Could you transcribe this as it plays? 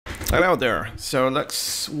Hello there. So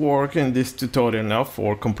let's work in this tutorial now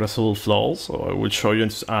for compressible flows. So I will show you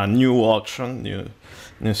a new option,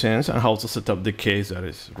 new sense, and how to set up the case. That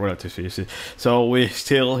is relatively easy. So we're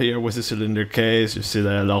still here with the cylinder case. You see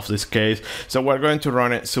that I love this case. So we're going to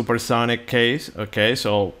run it Supersonic case. Okay,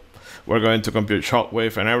 so we're going to compute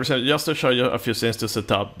shockwave and everything, just to show you a few things to set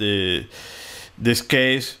up this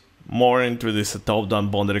case. More into this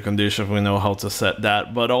top-down boundary conditions, we know how to set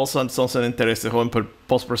that, but also something interesting when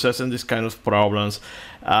post-processing these kind of problems.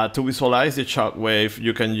 To visualize the shock wave,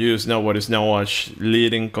 you can use what is known as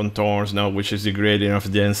leading contours, which is the gradient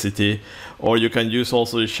of density, or you can use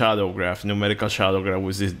also the shadow graph, numerical shadow graph,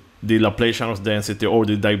 which is the Laplacian of density or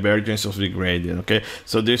the divergence of the gradient. Okay,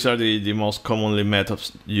 so these are the most commonly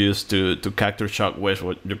methods used to capture shock waves.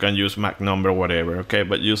 You can use Mach number, whatever. Okay,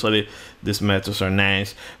 but usually these methods are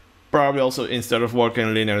nice. Probably also, instead of working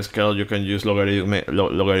in linear scale, you can use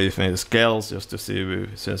logarithmic scales just to see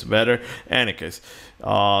if it seems better. Any case,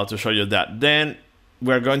 to show you that. Then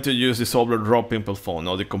we're going to use the solver drop pimple phone,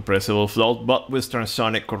 or the compressible flow, but with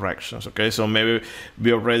transonic corrections. Okay, so maybe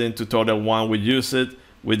we already in tutorial 1 we use it.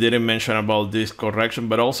 We didn't mention about this correction,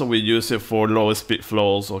 but also we use it for low speed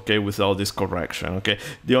flows, okay, without this correction, okay.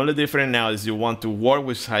 The only difference now is you want to work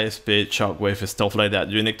with high speed shockwave, stuff like that.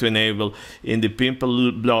 You need to enable in the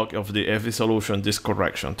pimple block of the FE solution this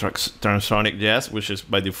correction, transonic yes, which is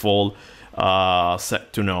by default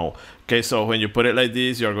set to no. Okay, so when you put it like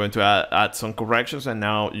this, you're going to add some corrections, and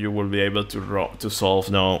now you will be able to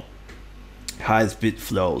solve now high-speed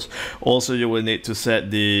flows. Also, you will need to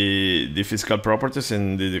set the physical properties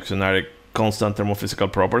in the dictionary, constant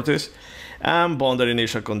thermophysical properties, and boundary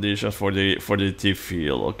initial conditions for the T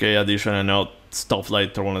field. Okay, additional note stuff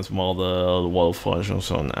like turbulence model, wall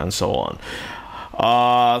functions, and so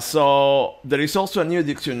on. So there is also a new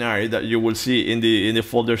dictionary that you will see in the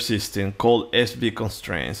folder system called SB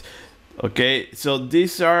constraints. Okay, so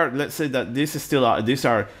these are, let's say that this is still these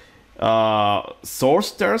are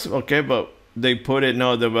source terms. Okay, but they put it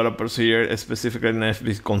now, developers here, specifically in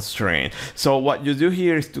FB constraint. So what you do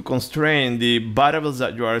here is to constrain the variables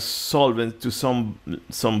that you are solving to some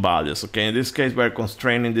values. Okay, in this case, we're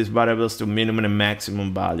constraining these variables to minimum and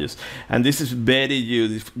maximum values, and this is very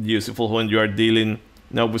useful when you are dealing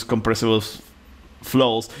with compressible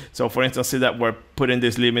flows. So for instance, see that we're putting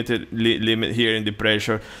this limit here in the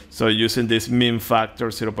pressure, so using this min factor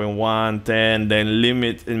 0.1, 10, then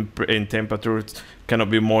limit in temperature cannot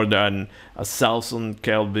be more than 1,000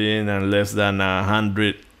 Kelvin and less than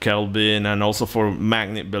 100 Kelvin, and also for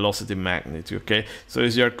velocity magnitude. Okay, so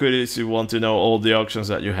if you're curious, you want to know all the options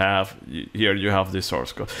that you have, here you have the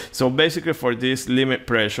source code. So basically for this limit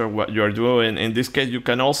pressure, what you're doing in this case, you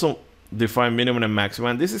can also define minimum and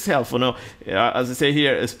maximum, and this is helpful now, as I say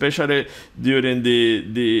here, especially during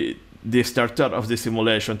the startup of the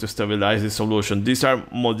simulation to stabilize the solution. These are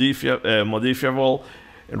modifiable,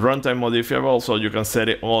 runtime modifiable, so you can set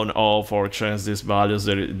it on, off, or change these values.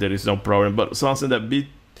 There is no problem, but something that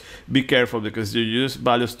be careful, because you use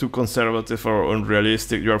values too conservative or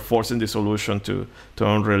unrealistic, you are forcing the solution to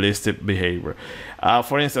unrealistic behavior.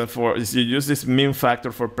 For instance, if you use this min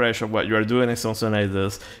factor for pressure, what you are doing is something like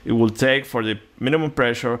this. It will take for the minimum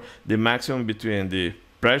pressure the maximum between the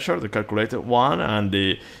pressure, the calculated one, and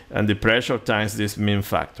the pressure times this min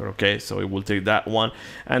factor. Okay, so it will take that one,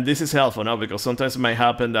 and this is helpful now, because sometimes it might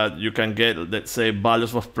happen that you can get, let's say,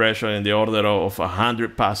 values of pressure in the order of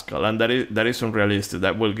 100 Pascal, and that is unrealistic.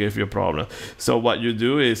 That will give you a problem. So what you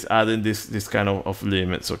do is adding this kind of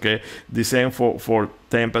limits. Okay, the same for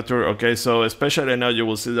temperature. Okay, so especially now you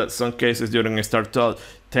will see that some cases during a startup,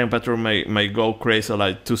 temperature may go crazy,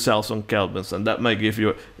 like 2,000 kelvins, and that might give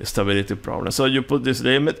you a stability problem. So you put this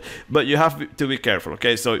limit, but you have to be careful.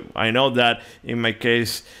 Okay, so I know that in my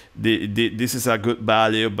case this is a good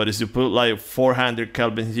value, but if you put like 400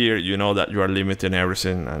 Kelvin here, you know that you are limiting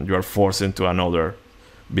everything, and you are forcing to another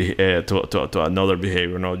another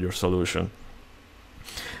behavior, not your solution.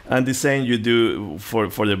 And the same you do for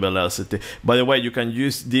the velocity. By the way, you can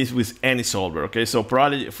use this with any solver. Okay, so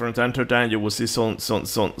probably from time to time you will see some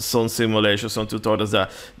simulations, some tutorials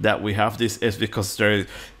that we have this SB constraint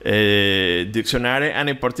dictionary, and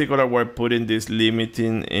in particular we're putting this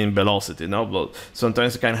limiting in velocity. But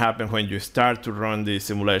sometimes it can happen when you start to run the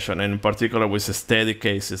simulation, and in particular with steady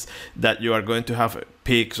cases, that you are going to have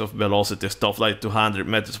peaks of velocity, stuff like 200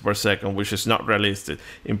 meters per second, which is not realistic,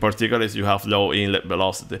 in particular if you have low inlet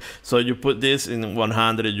velocity. So you put this in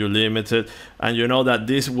 100, you limit it, and you know that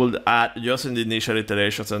this will add just in the initial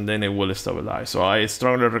iterations, and then it will stabilize. So I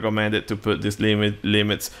strongly recommend it to put these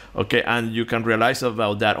limits. Okay, and you can realize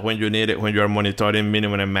about that when you need it, when you are monitoring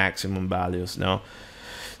minimum and maximum values now.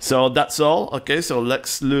 So that's all. Okay, so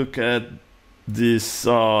let's look at this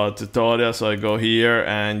tutorial. So I go here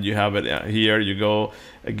and you have it here. You go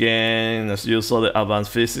again as usual, the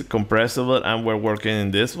advanced physics compressible, and we're working in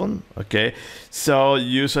this one. Okay, so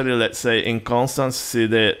usually let's say in constants, see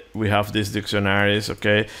that we have these dictionaries.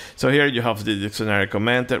 Okay, so here you have the dictionary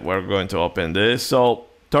commented. We're going to open this. So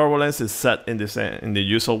turbulence is set in the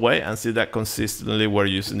usual way, and see that consistently we're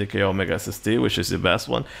using the k omega SST, which is the best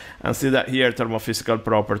one. And see that here thermophysical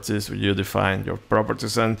properties, where you define your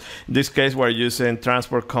properties, and in this case we're using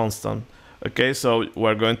transport constant. Okay, so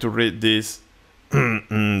we're going to read these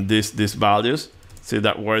these values. See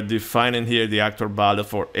that we're defining here the actual value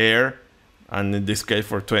for air, and in this case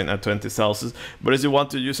for 20 Celsius. But if you want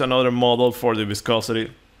to use another model for the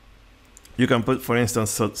viscosity, you can put, for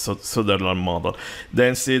instance, Sutherland model.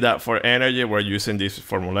 Then see that for energy, we're using this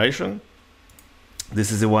formulation.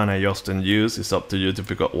 This is the one I often use. It's up to you to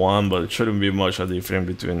pick up one, but it shouldn't be much a difference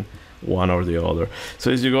between one or the other.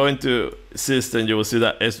 So as you go into system, you will see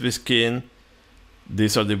that SV skin,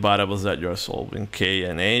 these are the variables that you're solving, K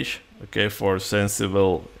and H, okay, for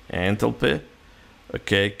sensible enthalpy,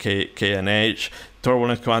 okay, K and H.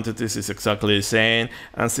 Turbulence quantities is exactly the same,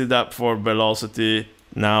 and see that for velocity,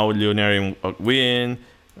 now linear in wind.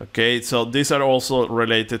 Okay, so these are also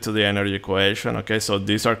related to the energy equation. Okay, so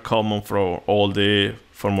these are common for all the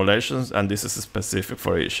formulations, and this is specific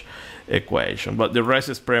for each equation, but the rest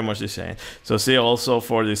is pretty much the same. So see also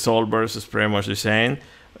for the solvers is pretty much the same.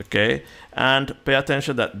 Okay, and pay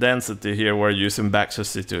attention that density here we're using back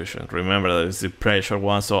substitution. Remember that it's the pressure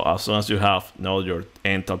one, so as soon as you have your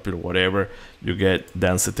enthalpy or whatever, you get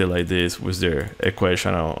density like this with the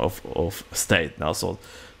equation of state. Now, so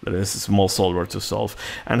there is a small solver to solve.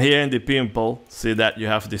 And here in the pimple, see that you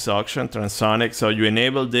have this option, transonic. So you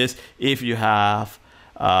enable this if you have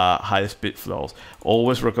high speed flows.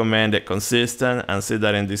 Always recommend it consistent, and see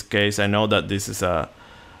that in this case, I know that this is a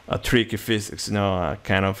tricky physics, you know, a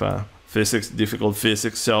kind of a difficult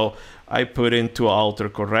physics. So I put in two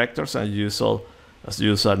autocorrectors and as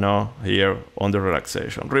usual now here on the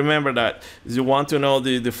relaxation. Remember that if you want to know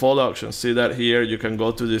the default options, see that here you can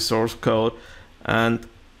go to the source code and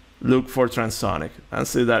look for transonic, and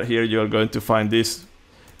see that here you're going to find this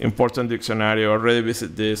important dictionary. Already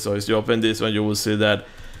visit this, so if you open this one, you will see that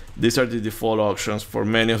these are the default options for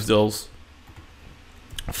many of those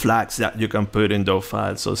flags that you can put in those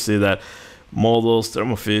files. So see that models,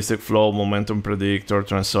 thermophysics, flow, momentum predictor,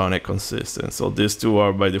 transonic, consistent. So these two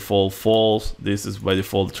are by default false, this is by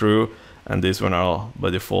default true, and this one are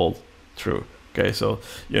by default true. Okay, so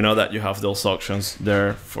you know that you have those options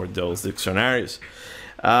there for those dictionaries.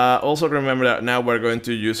 Also remember that now we're going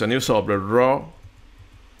to use a new solver, raw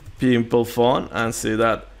pimple font, and see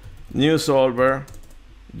that new solver,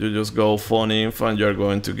 you just go font info and you're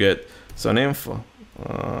going to get some info.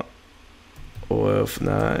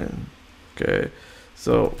 OF9. Okay,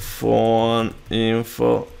 so font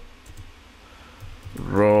info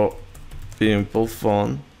raw pimple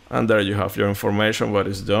font, and there you have your information, what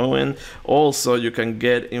it's doing. Also you can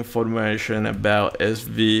get information about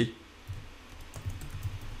SV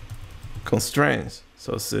constraints.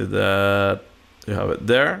 So see that you have it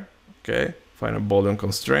there. Okay, final volume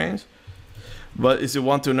constraints. But if you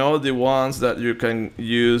want to know the ones that you can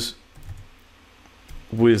use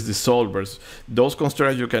with the solvers, those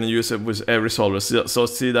constraints you can use it with every solver. So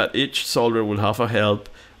see that each solver will have a help,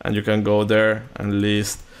 and you can go there and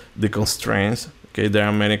list the constraints. Okay, there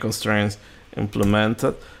are many constraints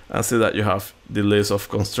implemented, and see that you have the list of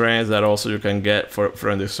constraints that also you can get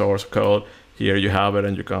from the source code. Here you have it,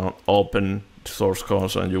 and you can open source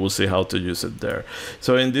code and you will see how to use it there.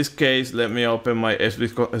 So in this case, let me open my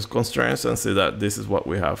SV constraints and see that this is what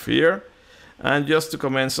we have here. And just to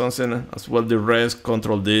comment something as well, the rest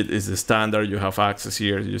control did is the standard. You have access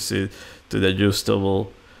here, you see, to the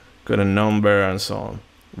adjustable kind of number and so on,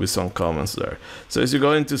 with some comments there. So as you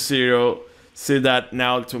go into 0, see that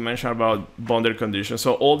now to mention about boundary conditions.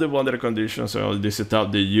 So all the boundary conditions, so this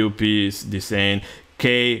setup, the UP is the same,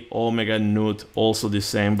 K, omega, nut, also the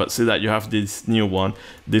same, but see that you have this new one.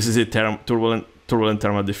 This is a turbulent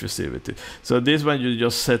thermal diffusivity. So this one you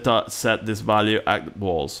just set this value at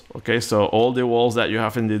walls. Okay, so all the walls that you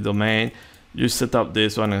have in the domain, you set up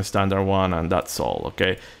this one and standard one, and that's all.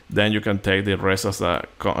 Okay, then you can take the rest as a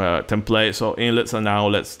template. So inlets and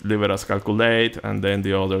outlets, leave it as calculate, and then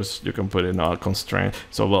the others you can put in a constraint.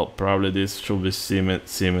 So well, probably this should be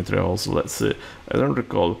symmetry also. Let's see, I don't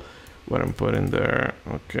recall what I'm putting there.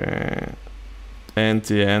 Okay,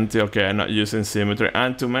 anti, okay, I'm not using symmetry.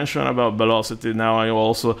 And to mention about velocity, now I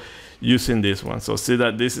also using this one. So see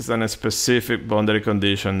that this is a specific boundary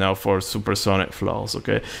condition now for supersonic flows,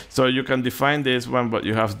 okay? So you can define this one, but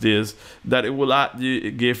you have this, that it will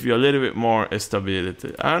give you a little bit more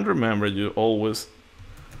stability. And remember, you always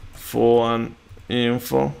FOAM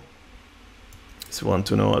info. If you want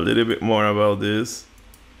to know a little bit more about this,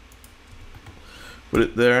 put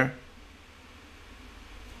it there.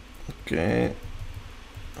 Okay.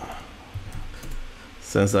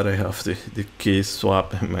 Since that I have the key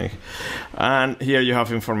swap in my, and here you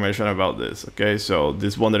have information about this. Okay, so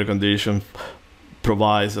this boundary condition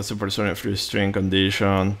provides a supersonic free string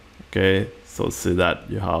condition. Okay, so see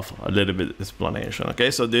that you have a little bit explanation.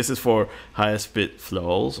 Okay, so this is for high speed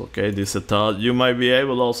flows. Okay, this setup, you might be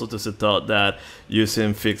able also to set out that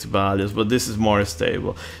using fixed values, but this is more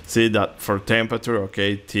stable. See that for temperature,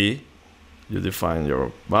 okay, T, you define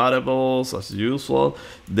your variables as usual,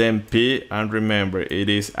 then P, and remember it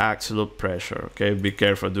is absolute pressure. Okay, be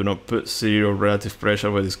careful, do not put 0 relative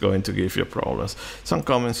pressure, but it's going to give you problems. Some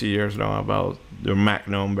comments here now about your Mach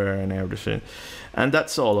number and everything, and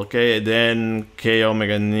that's all. Okay, then K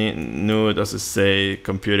omega newt, as I say,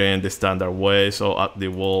 computing in the standard way. So at the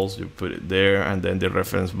walls you put it there, and then the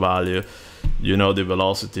reference value, you know, the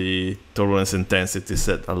velocity, turbulence intensity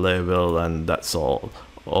set a level, and that's all.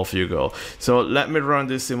 Off you go. So let me run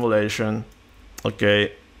this simulation.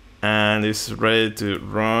 Okay, and it's ready to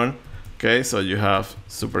run. Okay, so you have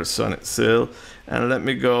supersonic seal, and let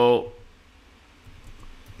me go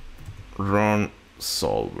run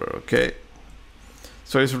solver. Okay,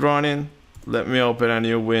 so it's running. Let me open a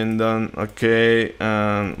new window. Okay,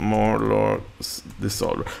 and more log the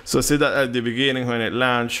solver. So see that at the beginning when it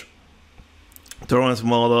launched, turbulence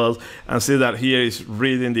models, and see that here is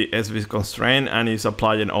reading the SV constraint and is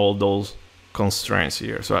applying all those constraints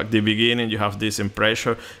here. So at the beginning you have this in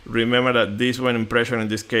pressure. Remember that this one in pressure in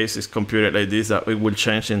this case is computed like this, that it will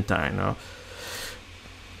change in time, no?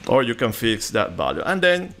 Or you can fix that value, and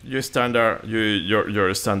then your standard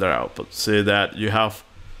your standard output. See that you have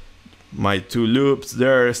my 2 loops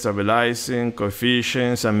there, stabilizing,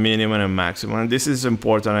 coefficients, and minimum and maximum. And this is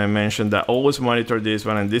important. I mentioned that always monitor this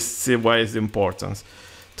one, and this is why it's important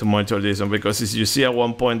to monitor this one, because if you see at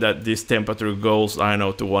one point that this temperature goes, I don't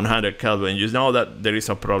know, to 100 Kelvin, you know that there is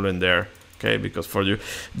a problem there. Okay, because for you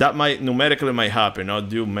that might numerically might happen, not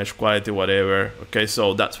due mesh quality, whatever. Okay,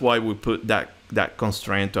 so that's why we put that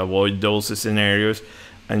constraint to avoid those scenarios,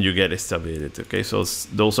 and you get stability. Okay, so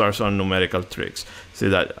those are some numerical tricks. See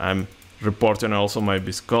that I'm reporting also my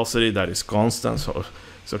viscosity that is constant, so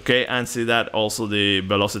it's okay, and see that also the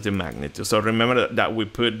velocity magnitude. So remember that we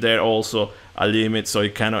put there also a limit, so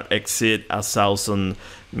it cannot exceed 1,000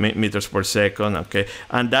 meters per second. Okay,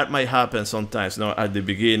 and that might happen sometimes, no, at the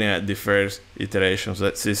beginning, at the first iterations.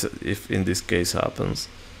 Let's see if in this case happens.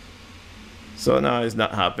 So now it's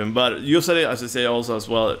not happening, but usually, as I say also as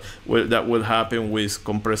well, that will happen with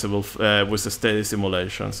compressible, with the steady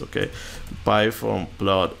simulations. Okay, Python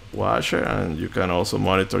plot washer, and you can also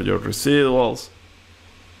monitor your residuals.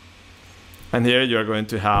 And here you're going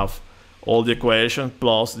to have all the equations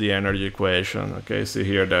plus the energy equation. Okay, see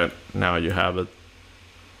here that now you have it.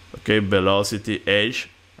 Okay, velocity H,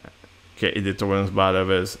 okay, it determines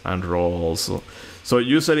variables, and rho also. So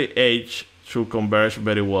usually H should converge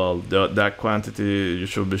very well. That quantity, you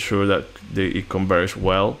should be sure that it converges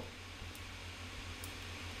well.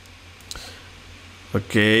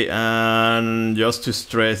 Okay, and just to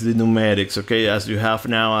stress the numerics, okay, as you have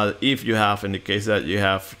now, if you have, in the case that you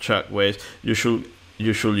have shock waves, you should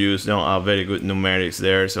use, you know, a very good numerics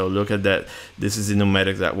there. So look at that. This is the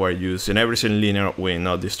numerics that we're using. Everything linear win,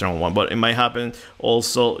 not the strong one. But it might happen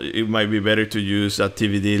also, it might be better to use a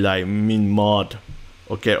TVD like min mod,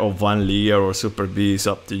 okay, or Van Leer or Super B, is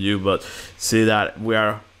up to you. But see that we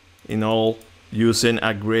are in all using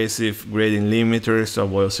aggressive grading limiters to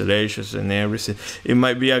avoid oscillations and everything. It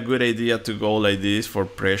might be a good idea to go like this for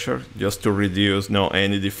pressure, just to reduce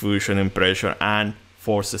any diffusion in pressure and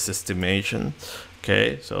forces estimation.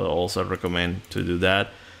 Okay, so I also recommend to do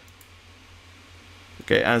that.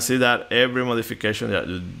 Okay, and see that every modification that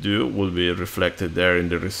you do will be reflected there in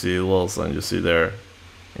the residuals, and you see there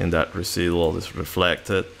in that residual is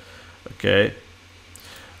reflected. Okay,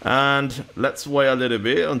 and let's wait a little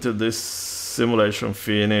bit until this simulation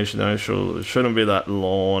finish. Now it shouldn't be that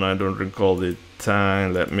long. I don't recall the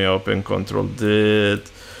time. Let me open Control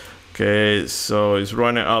Dit. Okay, so it's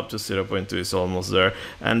running up to 0.2, it's almost there.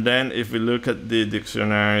 And then if we look at the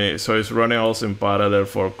dictionary, so it's running also in parallel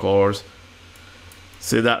for cores.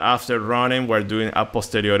 See that after running, we're doing a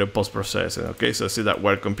posteriori post-processing. Okay, so see that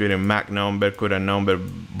we're computing Mach number, current number,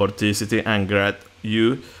 vorticity, and grad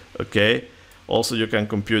U. Okay, also you can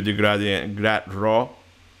compute the gradient, grad rho.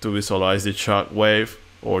 to visualize the shock wave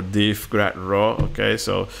or diff grad rho. Okay,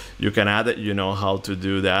 so you can add it, you know how to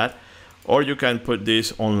do that, or you can put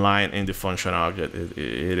this online in the function object.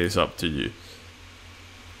 It is up to you.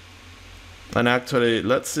 And actually,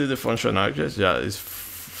 let's see the function object. Yeah, it's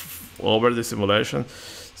over the simulation.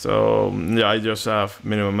 So yeah, I just have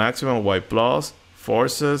minimum, maximum, y plus,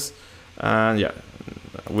 forces, and yeah,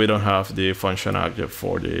 we don't have the function object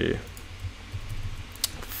for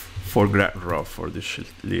grad rho for the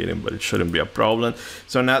leading, but it shouldn't be a problem.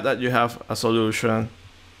 So now that you have a solution,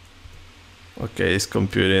 okay, it's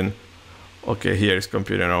computing. Okay, here is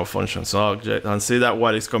computing our functions object, and see that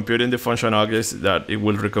what is computing the function objects, that it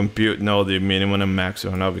will recompute now the minimum and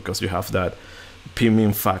maximum now, because you have that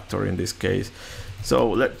p-min factor in this case. So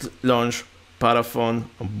let's launch Paraphone,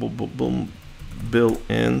 boom, boom, boom, build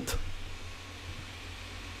int.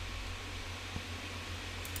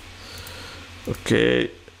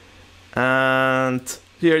 Okay, and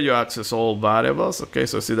here you access all variables. Okay,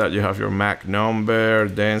 so see that you have your Mach number,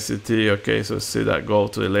 density. Okay, so see that go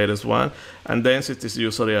to the latest one, and density is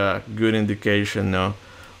usually a good indication now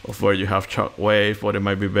of where you have shock wave, but it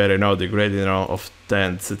might be better now the gradient of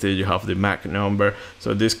density. You have the Mach number,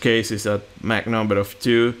 so this case is a Mach number of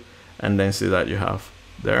 2, and then see that you have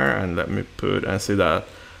there, and let me put and see that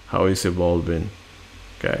how it's evolving.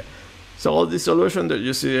 Okay. So all the solution that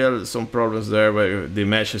you see, some problems there, where the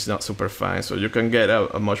mesh is not super fine. So you can get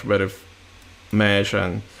a much better mesh,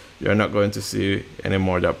 and you're not going to see any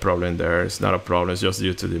more that problem there. It's not a problem, it's just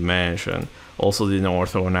due to the mesh and also the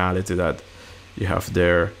orthogonality that you have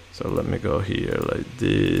there. So let me go here like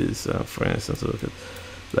this, for instance, look at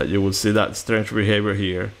that. You will see that strange behavior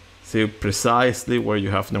here. See precisely where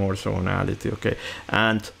you have no orthogonality, okay?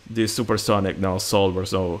 And the Supersonic now solver,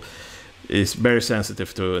 so is very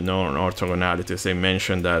sensitive to non-orthogonality, as I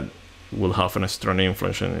mentioned, that will have a strong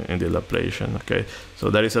influence in the Laplacian. Okay, so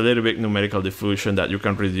there is a little bit numerical diffusion that you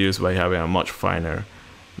can reduce by having a much finer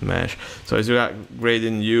mesh. So as you got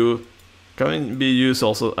gradient U can be used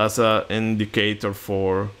also as an indicator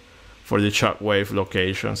for the shock wave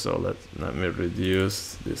location. So let me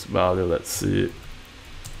reduce this value. Let's see.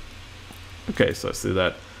 Okay, so see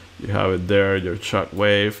that you have it there, your shock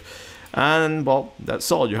wave. And well,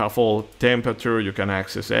 that's all. You have all temperature, you can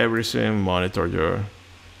access everything, monitor your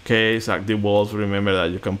case, active walls. Remember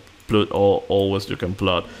that you can plot always you can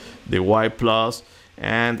plot the y plus,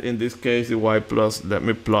 and in this case the y plus, let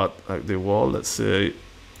me plot active wall. Let's see.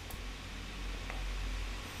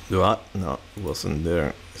 What? No, it wasn't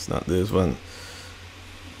there. It's not this one.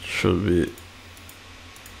 Should be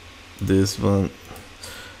this one.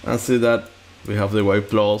 And see that we have the y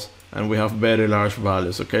plus, and we have very large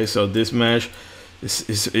values. Okay, so this mesh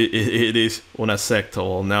is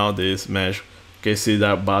unacceptable now. This mesh, okay, see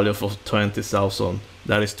that value of 20,000,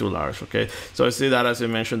 that is too large. Okay, so I see that, as I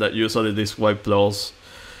mentioned, that usually this y plus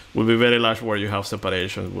will be very large where you have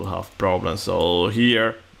separation, will have problems. So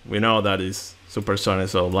here we know that is supersonic,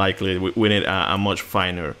 so likely we need a much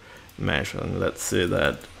finer mesh. And let's see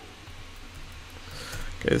that.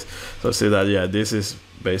 Okay, so see that, yeah, this is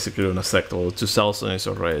basically unacceptable. 2000 is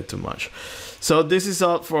already too much. So this is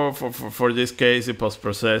all for this case in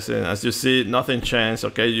post-processing. As you see, nothing changed.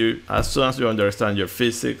 Okay, as soon as you understand your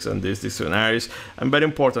physics and these dictionaries, and very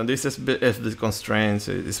important, this is the constraints.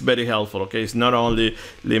 It's very helpful. Okay, it's not only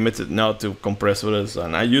limited now to compressibles,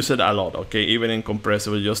 and I use it a lot. Okay, even in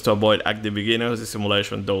compressible, just to avoid at the beginning of the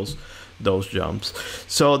simulation those jumps.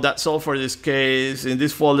 So that's all for this case. In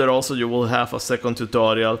this folder also you will have a second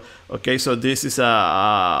tutorial. Okay, so this is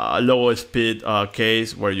a low speed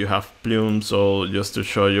case where you have plumes, so just to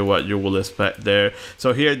show you what you will expect there.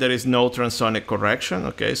 So here there is no transonic correction.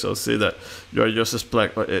 Okay, so see that you are just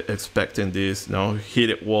expecting these, you know,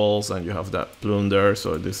 heated walls, and you have that plume there.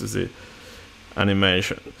 So this is the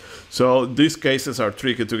animation. So these cases are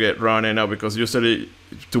tricky to get running now, because usually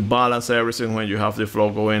to balance everything, when you have the flow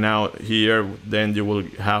going out here, then you will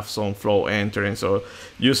have some flow entering. So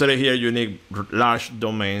usually here you need large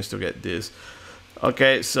domains to get this.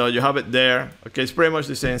 Okay, so you have it there. Okay, it's pretty much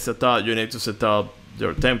the same setup. You need to set up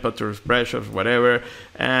your temperatures, pressures, whatever.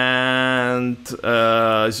 And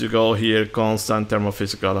as you go here, constant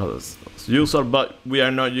thermophysical as usual, but we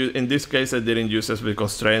are not in this case I didn't use SB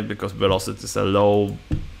constraint because velocities are low,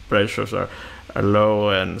 pressures are low,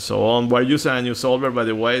 and so on. We're using a new solver, by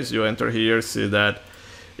the way. So you enter here, see that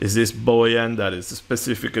is this buoyant, that is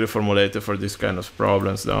specifically formulated for this kind of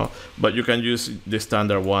problems now, but you can use the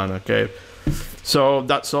standard one. Okay, so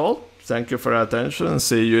that's all. Thank you for your attention, and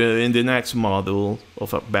see you in the next module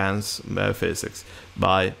of advanced physics.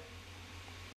 Bye.